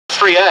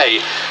3A,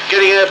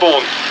 getting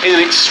airborne in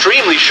an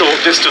extremely short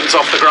distance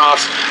off the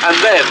grass, and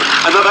then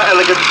another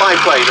elegant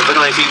biplane of the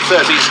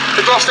 1930s,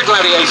 the Gloster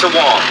Gladiator 1.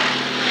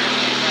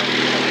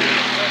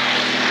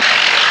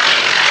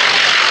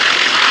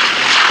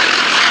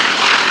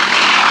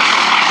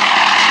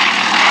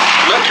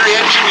 Mercury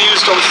engine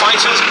used on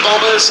fighters,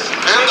 bombers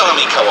and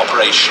army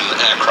cooperation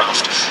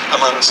aircraft,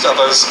 amongst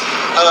others.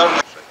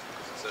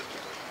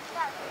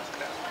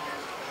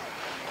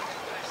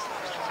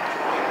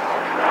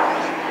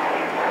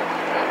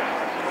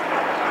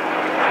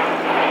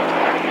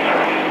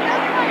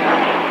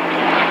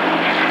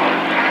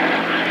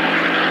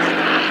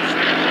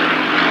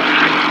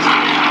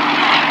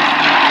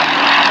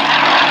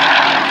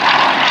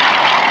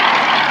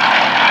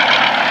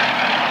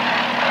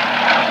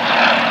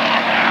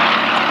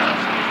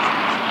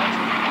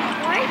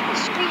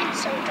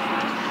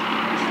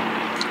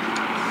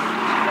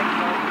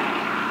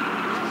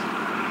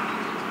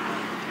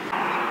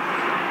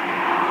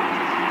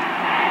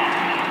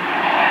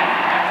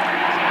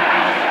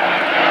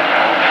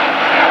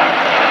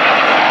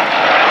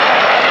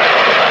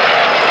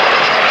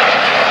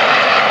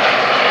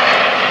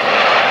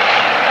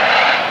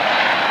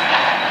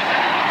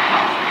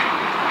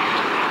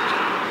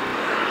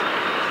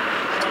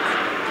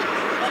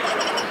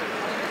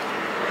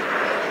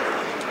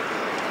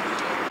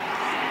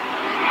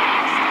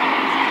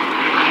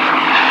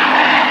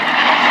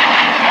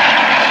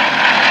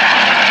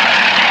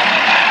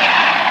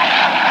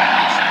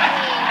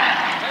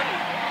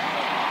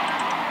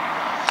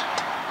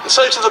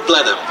 So to the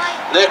Blenheim,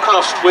 an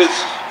aircraft with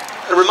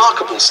a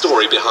remarkable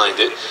story behind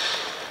it.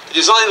 The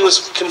design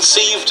was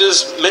conceived,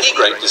 as many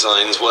great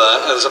designs were,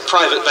 as a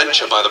private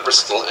venture by the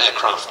Bristol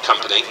Aircraft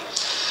Company.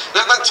 And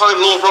at that time,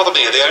 Lord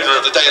Rothermere, the owner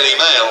of the Daily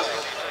Mail,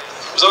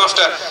 was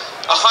after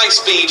a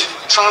high-speed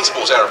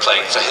transport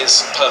aeroplane for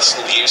his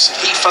personal use.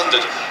 He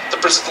funded the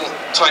Bristol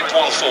Type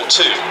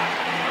 142.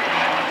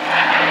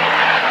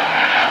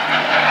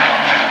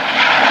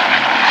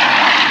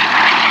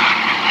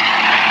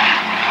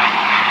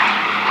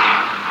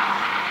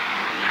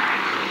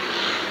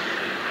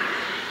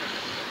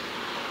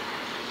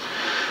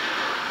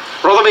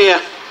 Rothermere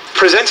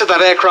presented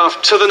that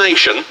aircraft to the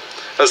nation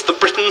as the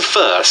Britain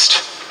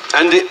First,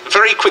 and it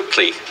very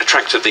quickly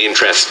attracted the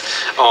interest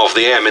of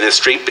the Air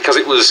Ministry because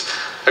it was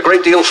a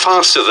great deal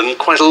faster than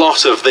quite a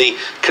lot of the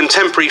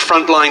contemporary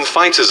frontline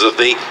fighters of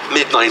the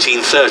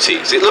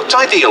mid-1930s. It looked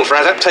ideal for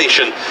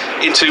adaptation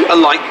into a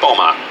light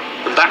bomber,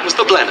 and that was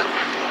the Blenheim.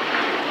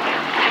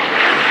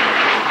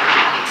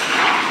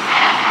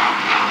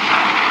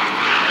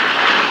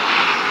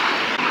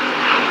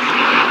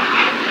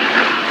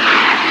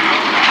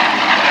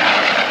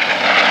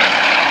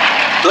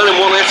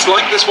 Blenheim 1Fs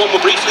like this one were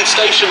briefly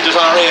stationed at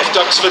RAF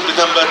Duxford with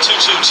number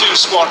 222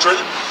 Squadron,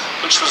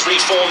 which was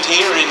reformed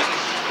here in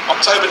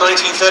October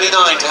 1939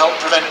 to help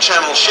prevent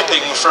Channel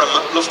shipping from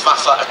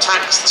Luftwaffe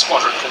attacks. The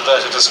squadron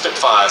converted to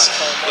Spitfires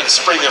in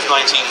spring of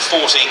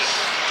 1940.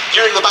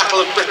 During the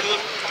Battle of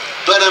Britain,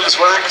 Blenheims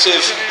were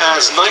active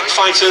as night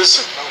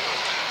fighters.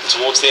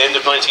 Towards the end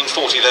of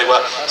 1940, they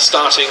were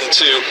starting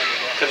to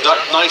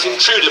conduct night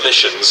intruder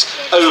missions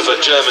over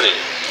Germany.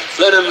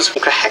 Blenheims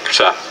Walker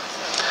Hector.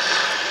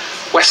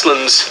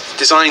 Westland's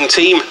design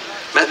team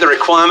met the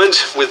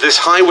requirement with this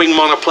high-wing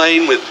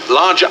monoplane with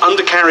larger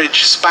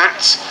undercarriage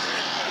spats,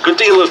 a good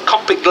deal of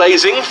cockpit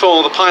glazing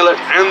for the pilot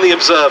and the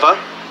observer.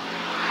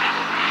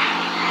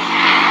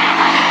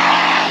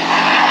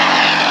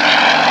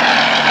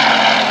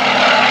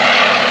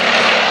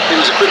 It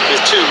was equipped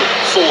with 2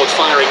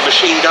 forward-firing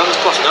machine guns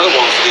plus another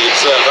one for the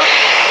observer.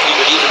 You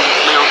could even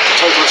mount a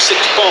total of 6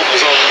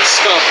 bombs on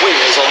stub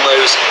wings on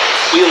those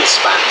wheel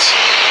spats.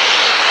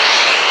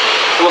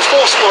 There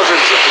were 4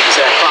 squadrons of these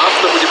aircraft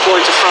that were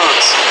deployed to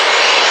France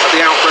at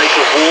the outbreak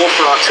of war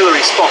for artillery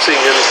spotting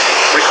and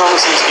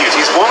reconnaissance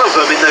duties. One of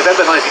them, in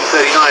November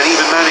 1939,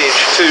 even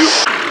managed to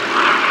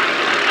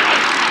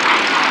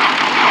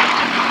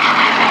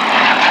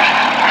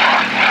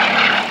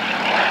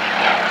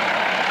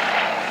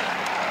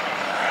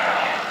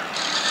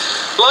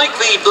Like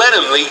the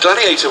Blenheim, the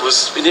Gladiator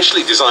was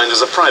initially designed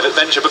as a private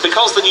venture, but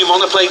because the new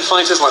monoplane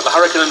fighters like the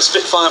Hurricane and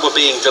Spitfire were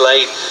being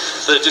delayed,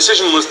 the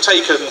decision was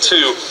taken to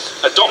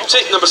adopt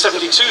it. Number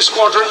 72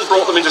 Squadron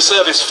brought them into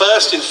service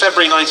first in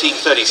February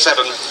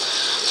 1937.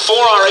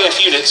 4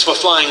 RAF units were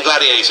flying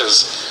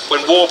Gladiators.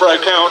 When war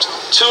broke out,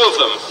 2 of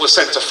them were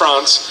sent to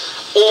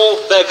France.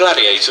 All their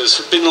Gladiators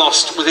had been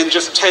lost within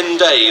just 10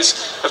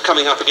 days of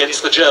coming up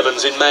against the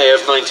Germans in May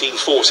of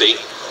 1940.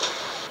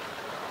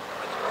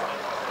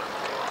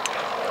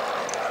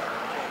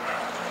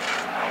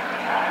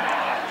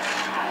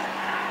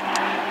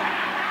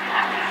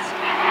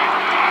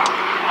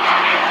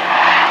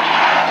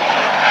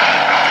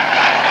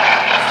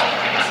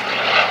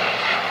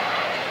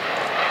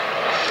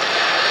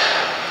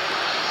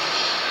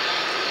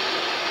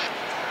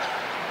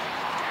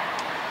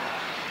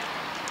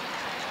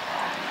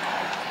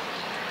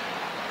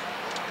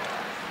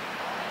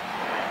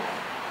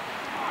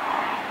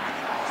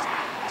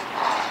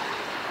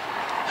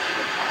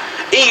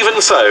 even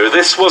so,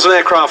 this was an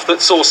aircraft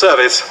that saw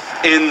service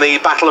in the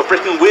Battle of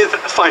Britain with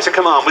fighter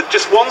command, with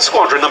just one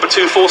squadron, number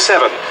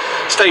 247,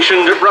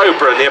 stationed at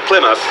Roborough near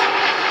Plymouth.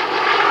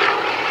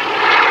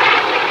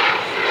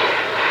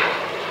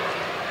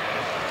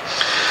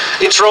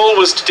 Its role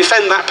was to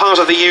defend that part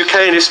of the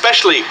UK and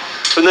especially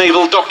the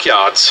naval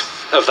dockyards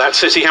of that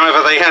city.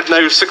 However, they had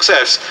no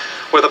success,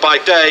 whether by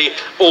day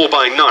or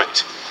by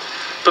night.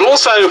 But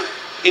also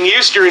in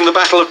use during the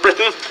Battle of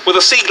Britain were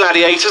the Sea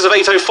Gladiators of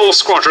 804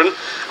 Squadron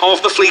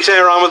of the Fleet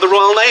Air Arm of the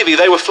Royal Navy.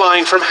 They were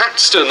flying from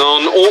Haxton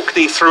on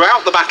Orkney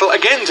throughout the battle,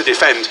 again to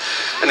defend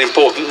an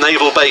important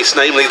naval base,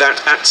 namely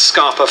that at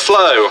Scapa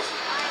Flow.